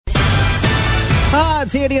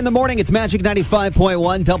It's Andy in the morning. It's Magic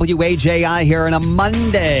 95.1 WAJI here on a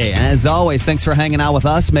Monday. As always, thanks for hanging out with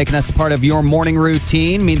us, making us a part of your morning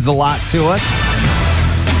routine. Means a lot to us.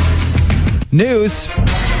 News.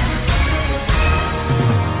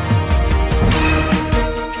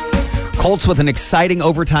 Colts with an exciting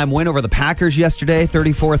overtime win over the Packers yesterday,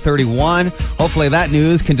 34-31. Hopefully that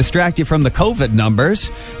news can distract you from the COVID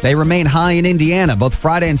numbers. They remain high in Indiana. Both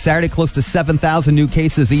Friday and Saturday, close to 7,000 new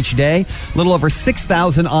cases each day. A little over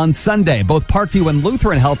 6,000 on Sunday. Both Parkview and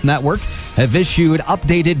Lutheran Health Network have issued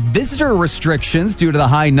updated visitor restrictions due to the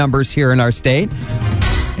high numbers here in our state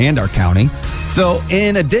and our county. So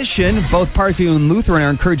in addition, both Parkview and Lutheran are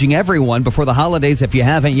encouraging everyone before the holidays, if you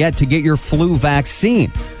haven't yet, to get your flu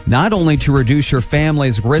vaccine. Not only to reduce your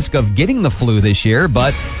family's risk of getting the flu this year,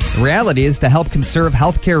 but the reality is to help conserve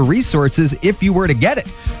healthcare resources if you were to get it.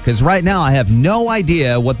 Because right now I have no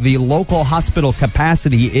idea what the local hospital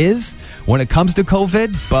capacity is when it comes to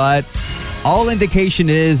COVID, but all indication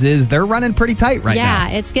is they're running pretty tight right now.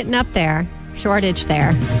 Yeah, it's getting up there. Shortage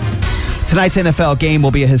there. Tonight's NFL game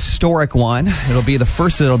will be a historic one. It'll be the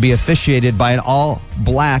first that'll be officiated by an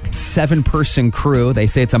all-black 7-person crew. They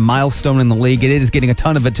say it's a milestone in the league. It is getting a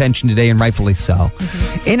ton of attention today, and rightfully so.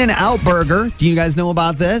 Mm-hmm. In-N-Out Burger, do you guys know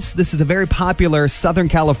about this? This is a very popular Southern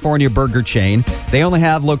California burger chain. They only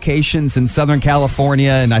have locations in Southern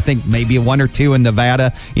California and I think maybe 1 or 2 in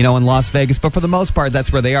Nevada, in Las Vegas. But for the most part,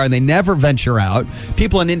 that's where they are, and they never venture out.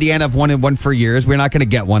 People in Indiana have wanted one for years. We're not going to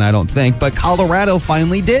get one, I don't think. But Colorado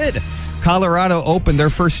finally did. Colorado opened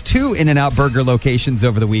their first 2 In-N-Out Burger locations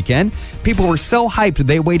over the weekend. People were so hyped,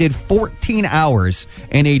 they waited 14 hours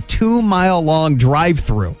in a 2-mile-long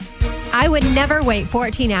drive-thru. I would never wait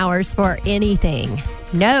 14 hours for anything.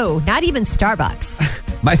 No, not even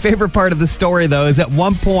Starbucks. My favorite part of the story, though, is at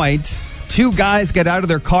one point, 2 guys got out of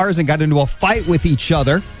their cars and got into a fight with each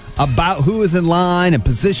other about who was in line and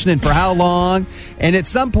positioning for how long. And at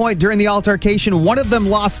some point during the altercation, one of them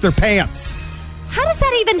lost their pants. How does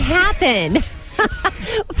that even happen?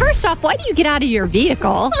 First off, why do you get out of your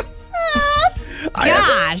vehicle?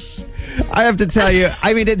 Gosh. I have to tell you,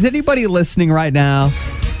 is anybody listening right now?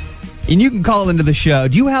 And you can call into the show.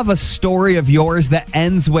 Do you have a story of yours that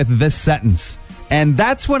ends with this sentence? And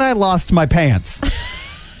that's when I lost my pants.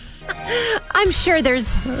 I'm sure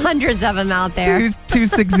there's hundreds of them out there.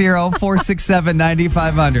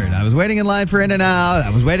 260-467-9500. I was waiting in line for In-N-Out. I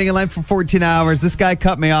was waiting in line for 14 hours. This guy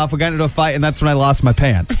cut me off. We got into a fight, and that's when I lost my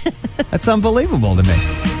pants. That's unbelievable to me.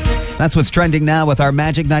 That's what's trending now with our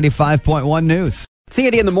Magic 95.1 news. It's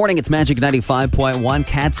Andy in the morning. It's Magic 95.1.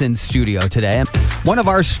 Cat's in studio today. One of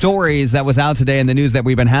our stories that was out today in the news that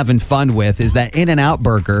we've been having fun with is that In-N-Out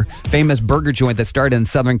Burger, famous burger joint that started in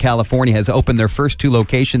Southern California, has opened their first 2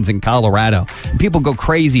 locations in Colorado. And people go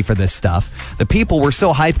crazy for this stuff. The people were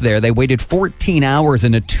so hyped there, they waited 14 hours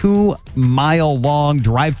in a 2-mile-long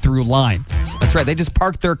drive-through line. That's right. They just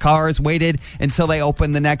parked their cars, waited until they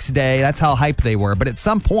opened the next day. That's how hyped they were. But at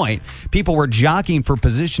some point, people were jockeying for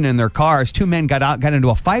position in their cars. 2 men got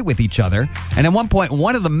into a fight with each other. And at one point,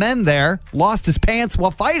 one of the men there lost his pants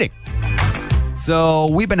while fighting. So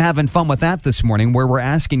we've been having fun with that this morning, where we're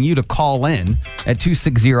asking you to call in at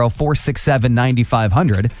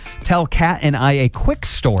 260-467-9500. Tell Kat and I a quick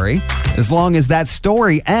story, as long as that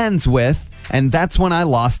story ends with, and that's when I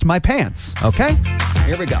lost my pants. Okay?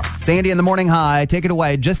 Here we go. It's Andy in the morning. Hi. Take it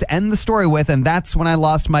away. Just end the story with, and that's when I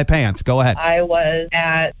lost my pants. Go ahead. I was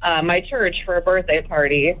at my church for a birthday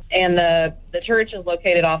party, and the church is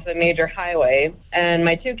located off a major highway, and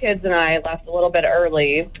my 2 kids and I left a little bit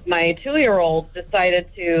early. My 2-year-old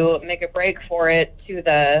decided to make a break for it to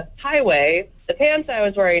the highway. The pants I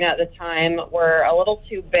was wearing at the time were a little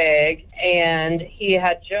too big, and he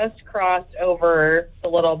had just crossed over the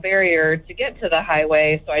little barrier to get to the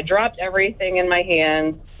highway, so I dropped everything in my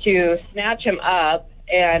hands to snatch him up,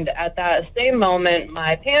 and at that same moment,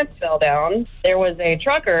 my pants fell down. There was a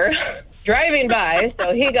trucker driving by,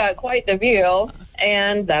 so he got quite the view,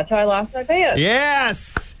 and that's how I lost my pants.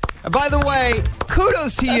 Yes! By the way,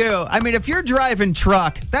 kudos to you. If you're driving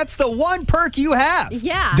truck, that's the one perk you have.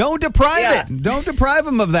 Yeah. Don't deprive it. Don't deprive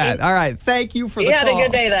him of that. All right. Thank you for the call. He had a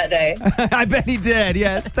good day that day. I bet he did.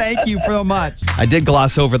 Yes. Thank you so much. I did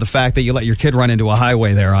gloss over the fact that you let your kid run into a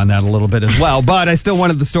highway there on that a little bit as well, but I still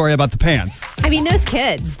wanted the story about the pants. Those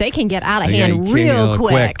kids, they can get out of hand real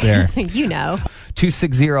quick. There.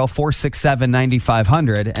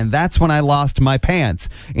 260-467-9500, and that's when I lost my pants.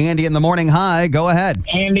 Andy in the morning. Hi, go ahead.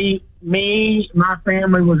 Andy, my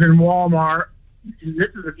family was in Walmart. This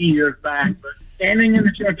is a few years back, but standing in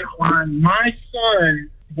the checkout line, my son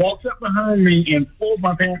walks up behind me and pulls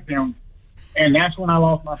my pants down, and that's when I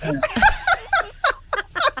lost my pants.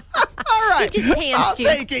 All right. just hands I'll you.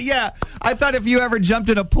 take it, yeah. I thought if you ever jumped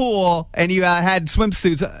in a pool and you had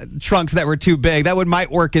swimsuits trunks that were too big, that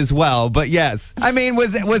might work as well. But yes. I mean,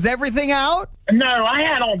 was everything out? No, I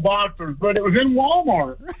had on boxers, but it was in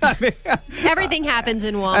Walmart. Everything happens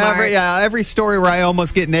in Walmart. Every story where I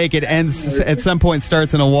almost get naked ends at some point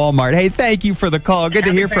starts in a Walmart. Hey, thank you for the call. Good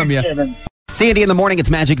to hear from you. Sandy in the morning. It's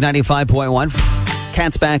Magic 95.1.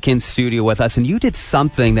 Kat's back in studio with us, and you did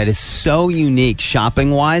something that is so unique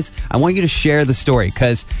shopping-wise. I want you to share the story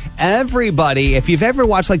because everybody, if you've ever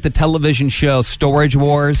watched like the television show Storage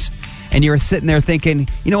Wars, and you're sitting there thinking,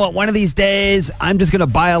 you know what, one of these days, I'm just going to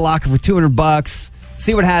buy a locker for $200,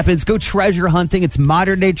 see what happens, go treasure hunting. It's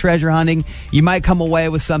modern-day treasure hunting. You might come away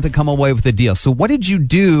with something, come away with a deal. So what did you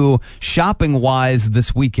do shopping-wise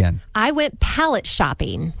this weekend? I went pallet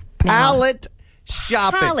shopping. Pallet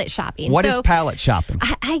shopping. Pallet shopping. What is pallet shopping?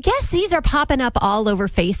 I guess these are popping up all over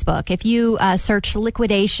Facebook. If you search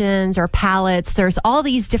liquidations or pallets, there's all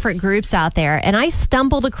these different groups out there. And I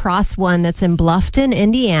stumbled across one that's in Bluffton,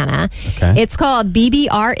 Indiana. Okay. It's called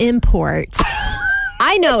BBR Imports.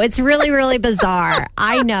 I know, it's really, really bizarre.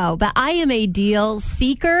 I know, but I am a deal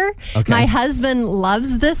seeker. Okay. My husband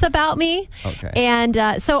loves this about me. Okay.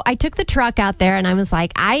 And so I took the truck out there and I was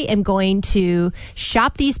like, I am going to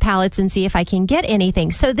shop these pallets and see if I can get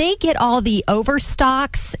anything. So they get all the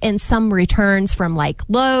overstocks and some returns from like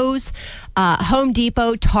Lowe's, Home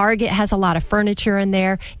Depot, Target has a lot of furniture in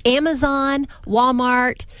there, Amazon,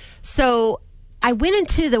 Walmart. So I went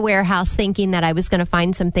into the warehouse thinking that I was going to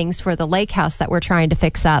find some things for the lake house that we're trying to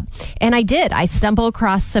fix up. And I did. I stumbled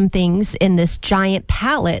across some things in this giant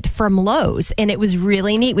pallet from Lowe's, and it was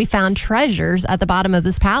really neat. We found treasures at the bottom of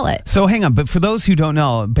this pallet. So hang on, but for those who don't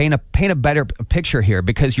know, paint a better picture here,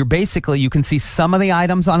 because you can see some of the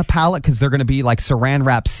items on a pallet because they're going to be like saran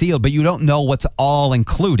wrap sealed, but you don't know what's all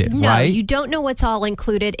included, No, right? you don't know what's all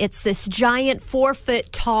included. It's this giant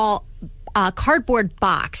 4-foot tall cardboard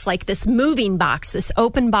box, like this moving box, this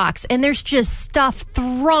open box, and there's just stuff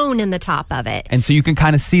thrown in the top of it. And so you can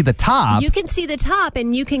kind of see the top. You can see the top,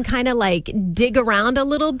 and you can kind of like dig around a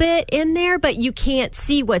little bit in there, but you can't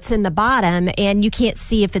see what's in the bottom, and you can't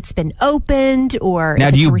see if it's been opened or. Now,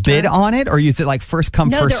 if do it's you returned. bid on it, or is it like first come,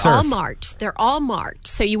 No, first they're serve? all marked. They're all marked.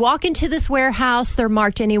 So you walk into this warehouse, they're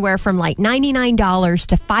marked anywhere from like $99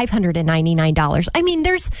 to $599. I mean,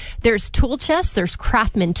 there's tool chests, there's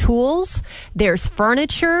Craftsman tools, there's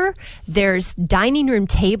furniture, there's dining room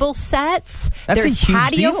table sets, That's there's a huge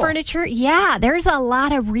patio deal. furniture. Yeah, there's a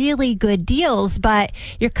lot of really good deals, but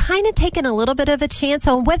you're kind of taking a little bit of a chance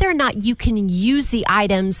on whether or not you can use the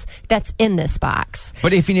items that's in this box.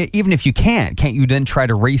 But even if you can't you then try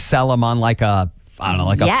to resell them on like a, I don't know,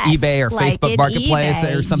 like Yes, a eBay or like Facebook an Marketplace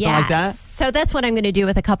eBay, or something like that? yes. So that's what I'm going to do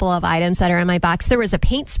with a couple of items that are in my box. There was a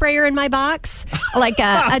paint sprayer in my box, like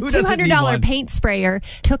a Who doesn't need $200 one? paint sprayer.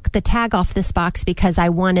 Took the tag off this box because I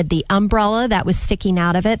wanted the umbrella that was sticking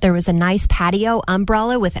out of it. There was a nice patio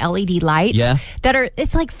umbrella with LED lights Yeah.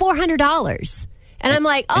 it's like $400. And I'm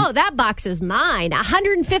like, oh, that box is mine.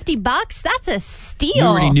 $150? That's a steal. You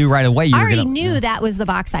already knew right away you I were already gonna- knew that was the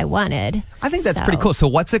box I wanted. I think that's pretty cool. So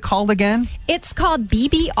what's it called again? It's called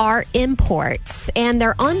BBR Imports, and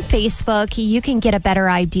they're on Facebook. You can get a better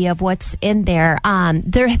idea of what's in there.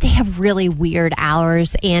 They have really weird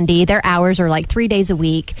hours, Andy. Their hours are like 3 days a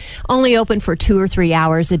week, only open for 2 or 3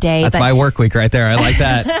 hours a day. That's my work week right there. I like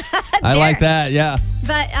that. I like that, yeah.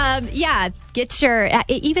 But yeah, get your,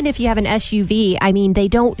 even if you have an SUV, I mean, they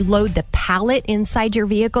don't load the pallet inside your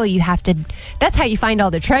vehicle. You have to, that's how you find all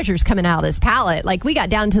the treasures coming out of this pallet. Like, we got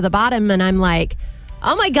down to the bottom and I'm like,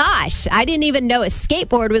 oh my gosh, I didn't even know a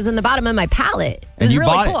skateboard was in the bottom of my pallet. It was you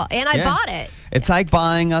really bought it. cool. And I Yeah. bought it. It's like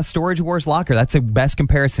buying a Storage Wars locker. That's the best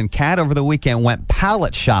comparison. Kat over the weekend went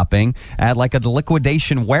pallet shopping at like a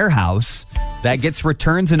liquidation warehouse that gets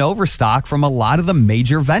returns and overstock from a lot of the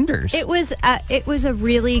major vendors. It was a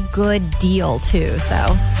really good deal too.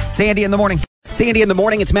 So Sandy in the morning. Sandy in the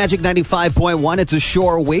morning. It's Magic 95.1. It's a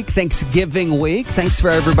shore week, Thanksgiving week. Thanks for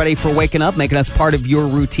everybody for waking up, making us part of your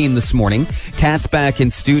routine this morning. Kat's back in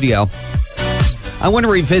studio. I want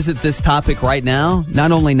to revisit this topic right now,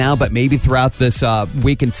 not only now, but maybe throughout this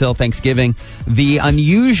week until Thanksgiving. The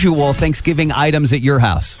unusual Thanksgiving items at your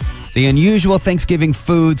house. The unusual Thanksgiving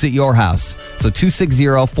foods at your house. So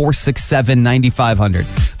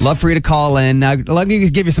 260-467-9500. Love for you to call in. Now, let me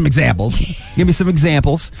give you some examples. Give me some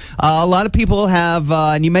examples. A lot of people have,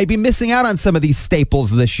 and you may be missing out on some of these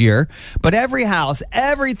staples this year, but every house,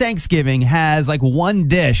 every Thanksgiving has like one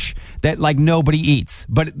dish that like nobody eats,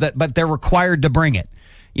 but they're required to bring it.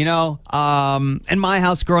 You know, in my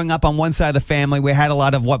house growing up on one side of the family, we had a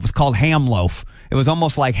lot of what was called ham loaf. It was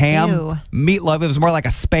almost like ham, Ew. meatloaf. It was more like a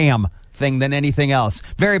Spam thing than anything else.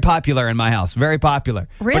 Very popular in my house. Very popular.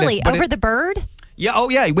 Really? Over the bird? Yeah, oh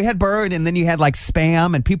yeah, we had bird, and then you had like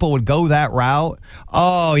Spam, and people would go that route.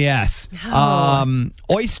 Oh, yes.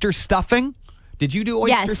 Oyster stuffing. Did you do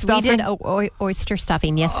oyster stuffing? Yes, we did oyster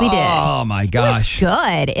stuffing. Yes, we did. Oh, my gosh. It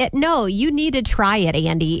was good. No, you need to try it,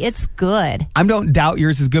 Andy. It's good. I don't doubt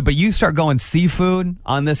yours is good, but you start going seafood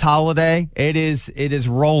on this holiday, it is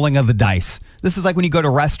rolling of the dice. This is like when you go to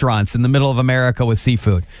restaurants in the middle of America with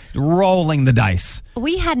seafood. Rolling the dice.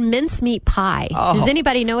 We had mincemeat pie. Oh. Does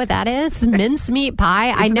anybody know what that is? Mincemeat pie?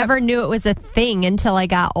 I never knew it was a thing until I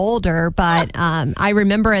got older, but I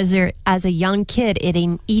remember as a young kid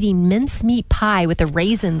eating mincemeat pie with the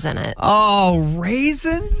raisins in it. Oh,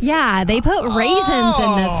 raisins? Yeah, they put raisins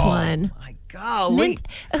in this one. My golly.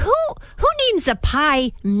 Who names a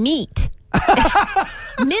pie meat?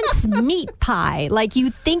 Mince meat pie. Like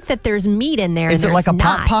you think that there's meat in there. Is and it like a there's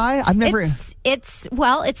pot not. pie? I've never.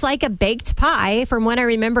 It's like a baked pie. From what I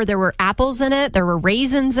remember, there were apples in it. There were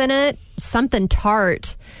raisins in it. Something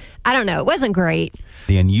tart. I don't know. It wasn't great.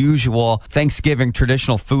 The unusual Thanksgiving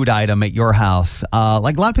traditional food item at your house.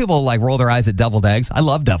 Like a lot of people like roll their eyes at deviled eggs. I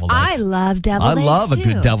love deviled eggs. I love deviled eggs. I love a too.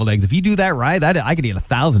 good deviled eggs. If you do that right, I could eat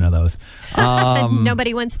 1,000 of those.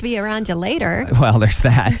 Nobody wants to be around you later. Well, there's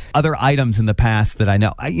that. Other items in the past that I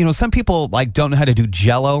know. Some people like don't know how to do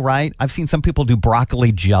Jell-O right. I've seen some people do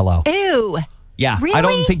broccoli Jell-O. Ew. Yeah, Really? I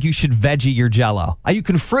don't think you should veggie your Jell-O. You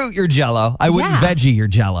can fruit your Jell-O. I wouldn't Yeah. veggie your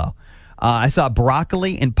Jell-O. I saw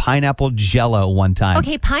broccoli and pineapple Jell-O one time.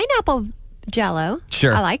 Okay, pineapple Jell-O.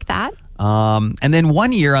 Sure. I like that. And then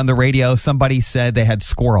one year on the radio, somebody said they had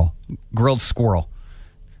grilled squirrel.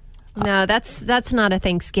 No, that's not a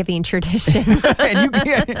Thanksgiving tradition.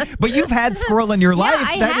 But you've had squirrel in your life. Yeah,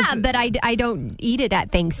 I That have, is- but I don't eat it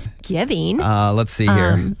at Thanksgiving. Let's see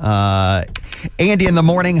here. Andy in the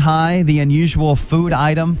morning. Hi. The unusual food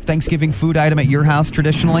item, Thanksgiving food item at your house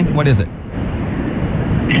traditionally. What is it?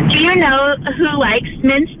 Do you know who likes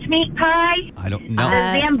minced meat pie? I don't know.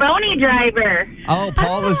 The Zamboni driver. Oh,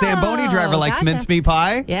 Paul the Zamboni driver likes gotcha. mincemeat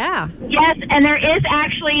pie. Yeah. Yes, and there is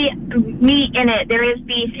actually meat in it. There is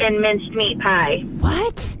beef in minced meat pie.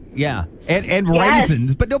 What? Yeah, and Yes.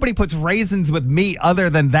 raisins, but nobody puts raisins with meat other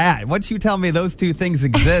than that. Once you tell me those two things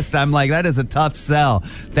exist, I'm like, that is a tough sell.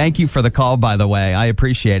 Thank you for the call, by the way. I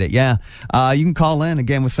appreciate it. Yeah, you can call in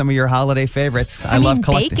again with some of your holiday favorites. I love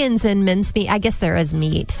collecting. Bacon's in mincemeat. I guess there is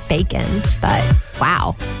meat, bacon, but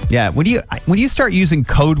wow. Yeah, when you start using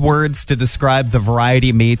code words to describe the variety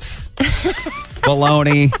of meats,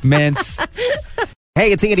 bologna, mince.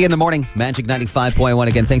 Hey, it's Andy in the morning. Magic 95.1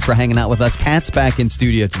 again. Thanks for hanging out with us. Kat's back in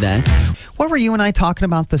studio today. What were you and I talking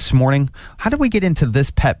about this morning? How did we get into this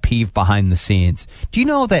pet peeve behind the scenes? Do you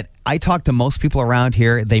know that I talk to most people around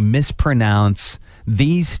here, they mispronounce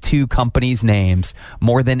these two companies' names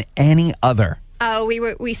more than any other? Oh,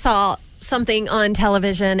 we saw something on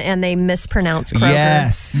television and they mispronounced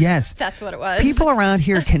Kroger. Yes. That's what it was. People around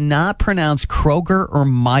here cannot pronounce Kroger or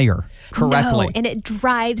Meijer correctly. No, and it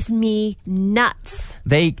drives me nuts.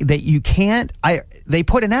 They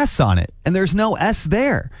put an S on it, and there's no S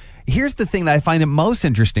there. Here's the thing that I find the most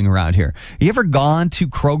interesting around here. You ever gone to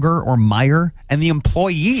Kroger or Meijer and the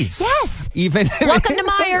employees? Yes. Even Welcome to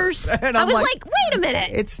Myers. And I I'm was like, wait a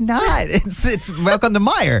minute. it's not. It's welcome to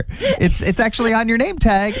Meijer. It's actually on your name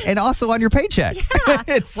tag and also on your paycheck. Yeah.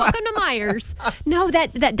 It's Welcome to Myers. No,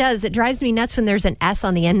 that does. It drives me nuts when there's an S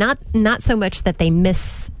on the end. Not so much that they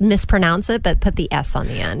mispronounce it, but put the S on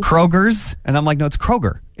the end. Kroger's, and I'm like, no, it's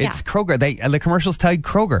Kroger. It's Yeah. Kroger. The commercials tell you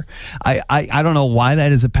Kroger. I don't know why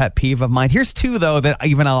that is a pet peeve of mine. Here's two, though, that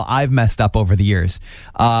even I've messed up over the years.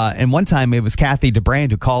 And one time it was Kathy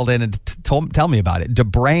DeBrand who called in and tell me about it.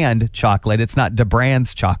 DeBrand chocolate. It's not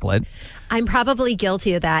DeBrand's chocolate. I'm probably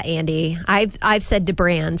guilty of that, Andy. I've said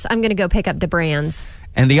DeBrand's. I'm going to go pick up DeBrand's.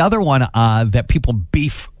 And the other one that people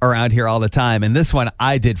beef around here all the time, and this one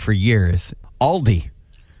I did for years, Aldi.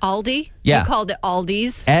 Aldi? Yeah. You called it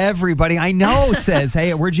Aldi's? Everybody I know says,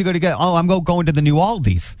 hey, where'd you go to get? Oh, I'm going to the new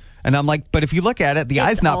Aldi's. And I'm like, but if you look at it, the It's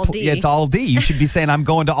I's not. Aldi. It's Aldi. You should be saying I'm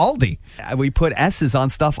going to Aldi. We put S's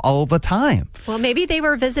on stuff all the time. Well, maybe they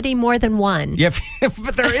were visiting more than one. Yeah,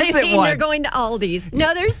 but there isn't I mean, one. They're going to Aldi's.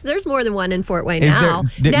 No, there's more than one in Fort Wayne Is now.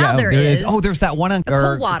 there? Now there is. Oh, there's that one on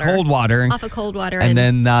Coldwater. Coldwater. Off of Coldwater. And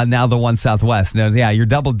then now the one Southwest. No, yeah, you're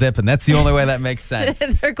double dipping. That's the only way that makes sense.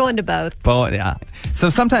 they're going to both. But, yeah.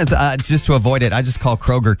 So sometimes, just to avoid it, I just call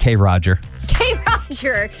Kroger K. Roger. K.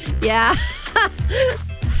 Roger. Yeah.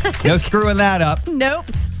 No screwing that up. Nope.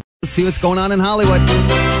 Let's see what's going on in Hollywood.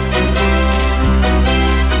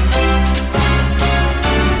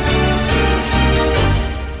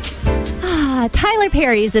 Tyler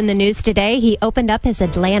Perry's in the news today. He opened up his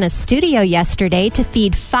Atlanta studio yesterday to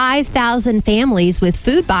feed 5,000 families with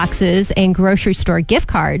food boxes and grocery store gift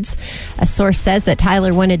cards. A source says that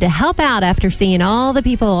Tyler wanted to help out after seeing all the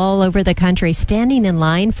people all over the country standing in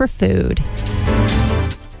line for food.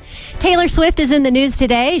 Taylor Swift is in the news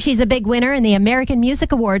today. She's a big winner in the American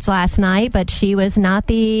Music Awards last night, but she was not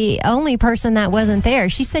the only person that wasn't there.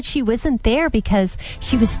 She said she wasn't there because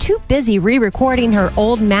she was too busy re-recording her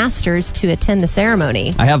old masters to attend the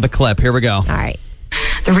ceremony. I have the clip. Here we go. All right.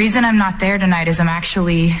 The reason I'm not there tonight is I'm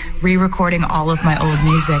actually re-recording all of my old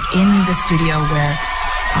music in the studio where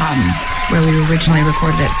we originally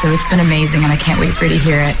recorded it. So it's been amazing, and I can't wait for you to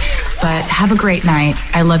hear it. But have a great night.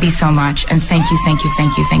 I love you so much, and thank you for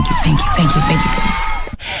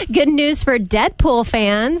this. Good news for Deadpool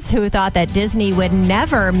fans who thought that Disney would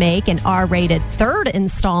never make an R-rated third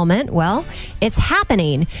installment. Well, it's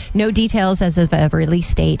happening. No details as of a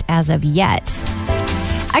release date as of yet.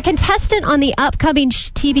 A contestant on the upcoming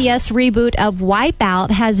TBS reboot of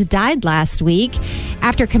Wipeout has died last week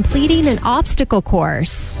after completing an obstacle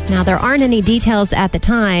course. Now, there aren't any details at the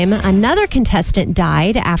time. Another contestant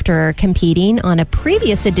died after competing on a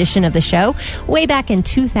previous edition of the show way back in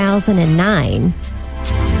 2009.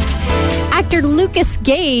 Actor Lucas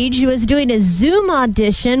Gage was doing a Zoom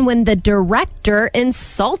audition when the director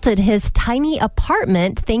insulted his tiny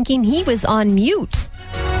apartment, thinking he was on mute.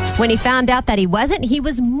 When he found out that he wasn't, he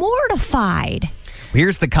was mortified.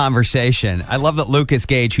 Here's the conversation. I love that Lucas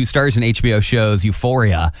Gage, who stars in HBO shows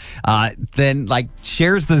Euphoria, then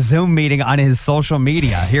shares the Zoom meeting on his social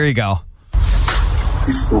media. Here you go.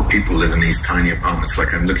 These poor people live in these tiny apartments.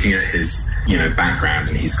 I'm looking at his, background,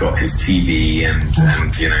 and he's got his TV and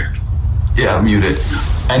Yeah, I'll mute it.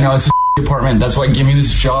 I know it's a apartment. That's why give me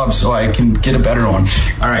this job so I can get a better one.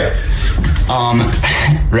 All right.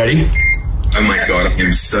 Ready? Oh my God,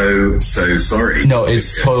 I'm so sorry. No,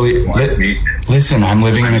 it's totally. Listen, I'm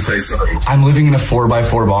living in a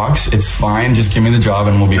 4x4 box. It's fine. Just give me the job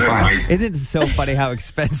and we'll be fine. Isn't it so funny how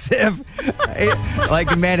expensive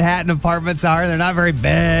Manhattan apartments are? They're not very big,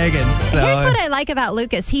 and so here's what I like about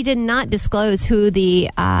Lucas. He did not disclose who the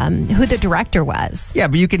director was. Yeah,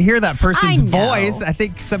 but you can hear that person's voice. I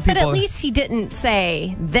think some people. But at least he didn't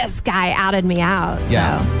say this guy outed me out. So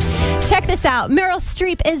Yeah. Check this out. Meryl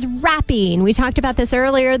Streep is rapping. We talked about this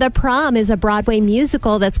earlier. The Prom is a Broadway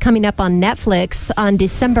musical that's coming up on Netflix on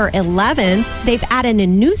December 11th. They've added a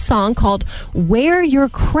new song called Wear Your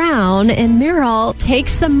Crown, and Meryl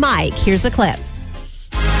takes the mic. Here's a clip.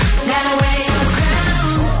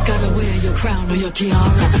 Gotta wear your crown or your tiara.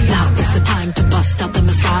 Now is the time to bust out the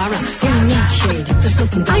mascara. You need shade. There's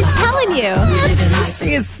nothing I'm telling you.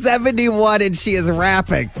 She is 71 and she is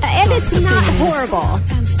rapping. And it's not horrible.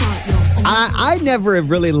 I never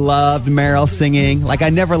have really loved Meryl singing.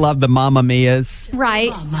 I never loved the Mamma Mias.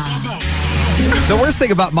 Right. The worst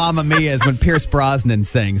thing about Mamma Mia is when Pierce Brosnan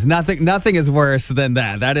sings. Nothing is worse than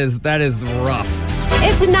that. That is rough.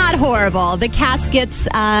 It's not horrible. The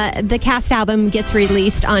cast album gets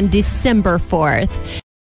released on December 4th.